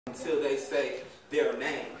until they say their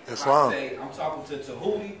name. That's if I say I'm talking to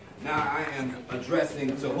Tahuti, now I am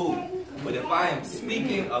addressing Tahuti. But if I am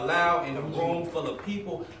speaking aloud in a room full of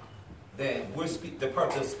people, then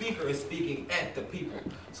the speaker is speaking at the people.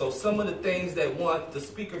 So some of the things that the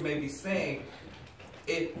speaker may be saying,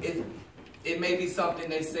 it may be something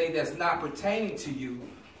they say that's not pertaining to you,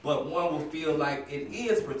 but one will feel like it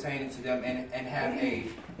is pertaining to them and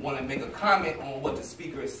want to make a comment on what the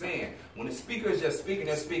speaker is saying. When the speaker is just speaking,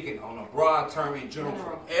 they're speaking on a broad term in general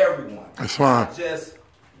for everyone. That's fine. Not just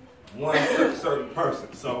one certain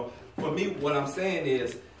person. So for me, what I'm saying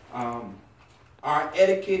is our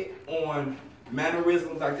etiquette on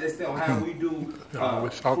mannerisms, like they say, on how we do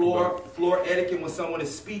floor etiquette when someone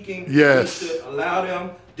is speaking. Yes. We should allow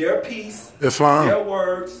them their piece, it's fine. their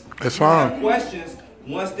words. It's fine. Have questions.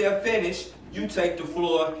 Once they're finished, you take the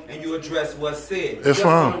floor and you address what's said. It's just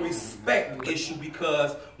fine. want to respect the issue,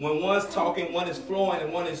 because when one's talking, one is flowing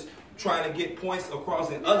and one is trying to get points across,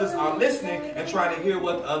 and others are listening and trying to hear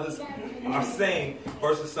what the others are saying,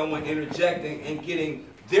 versus someone interjecting and getting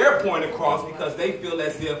their point across because they feel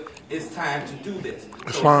as if it's time to do this.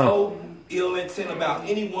 It's so fine. No ill intent about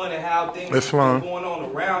anyone and how things are going on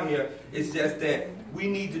around here. It's just that we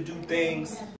need to do things